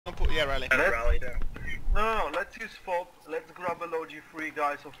Yeah, rally. Rally there. No, let's use FOB. Let's grab a logi 3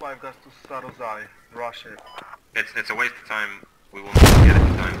 guys or 5 guys to Sarozai. Rush it. It's a waste of time. We will not get it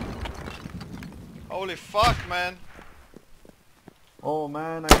in time. Holy fuck, man. Oh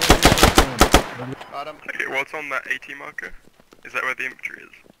man, I got it. Got him. Okay, what's on that AT marker? Is that where the infantry is?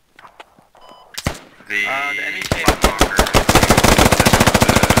 The enemy flat marker.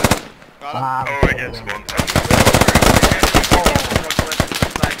 Got him. Ah, Oh, yes, one.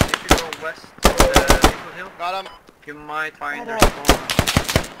 If you go west of the Maple Hill, Got him. you might find their spawn.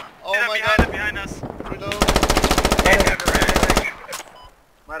 Oh Yeah, my behind god. us, behind us. Reload.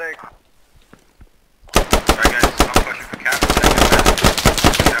 Medic. Alright guys, I'm pushing for cap.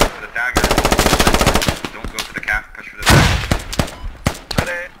 Push out for the dagger. Don't go for the cap, push for the dagger.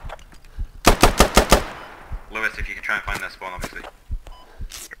 Medic. Lewis, if you can try and find that spawn, obviously.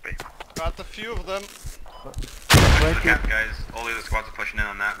 Got a few of them. Push the cap, guys. All the other squads are pushing in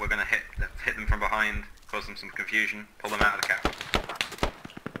on that. We're gonna hit them from behind, cause them some confusion, pull them out of the cap.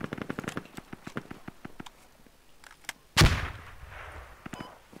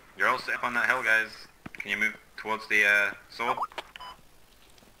 You're all set up on that hill, guys. Can you move towards the sword?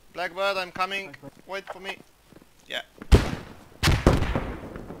 Blackbird, I'm coming. Wait for me. Yeah.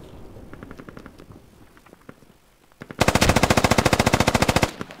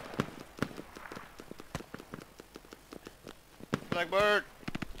 Blackbird.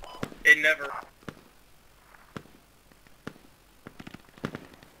 It never.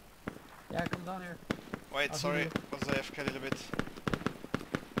 Yeah, come down here. Wait, sorry. Was AFK a little bit.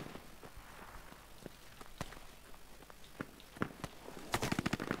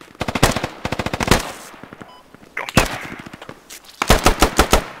 Gotcha.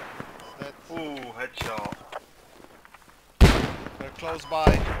 That Ooh, headshot. they're close by.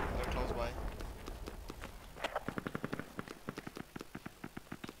 They're close by.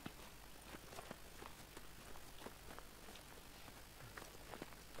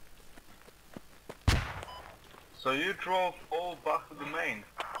 So you drove all back to the main?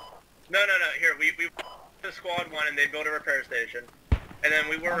 No. Here, we the squad one and they built a repair station. And then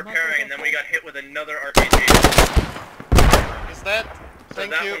we were repairing and then we got hit with another RPG. Is that? So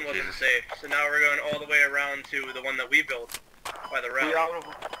Thank that you. one wasn't safe. So now we're going all the way around to the one that we built by the route.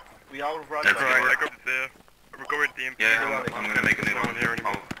 We out of rally. That's Alright, right. I got there. We're going to the infantry. Yeah, I'm gonna make a new There's no one. one here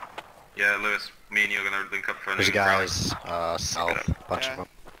anymore. Yeah, Lewis, me and you are gonna link up for a There's new rally. guys south, bunch Yeah. of them.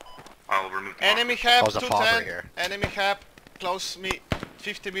 I'll remove the Enemy markers. HAB There's a fog 210. right here. Enemy HAB close me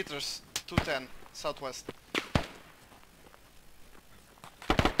 50 meters 210 southwest.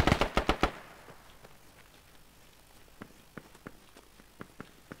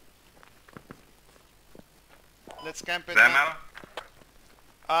 Let's camp it. Them now.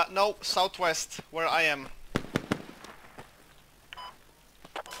 out? No, southwest, where I am.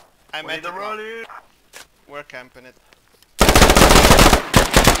 I'm We at need a the rally. We're camping it.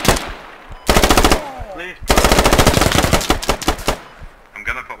 Please. I'm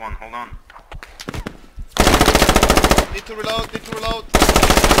gonna put one, hold on. Need to reload, need to reload.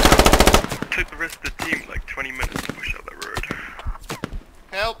 It took the rest of the team like 20 minutes to push out that road.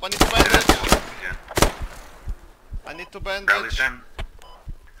 Help, I need to Yeah, that's bandage. one, yeah. I need to Rally's bandage. down.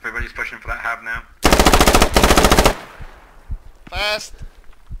 Everybody's pushing for that HAB now. Fast.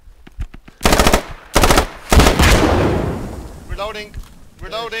 Reloading.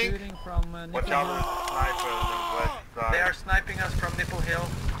 Reloading. Shooting from Watch Nipple out Hill. for the sniper on the west They side. are sniping us from Nipple Hill.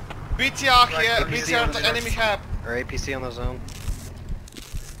 BTR here, Right, BTR to enemy HAB. Or APC on the zone.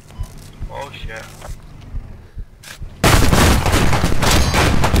 Oh shit.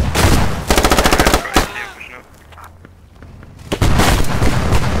 Pushing up.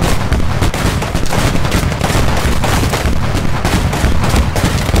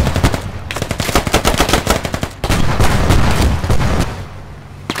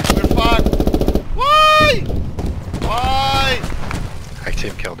 We're fucked. Why? Why? Our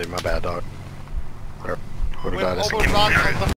team killed him, my bad dog. What We're about us? overrun on the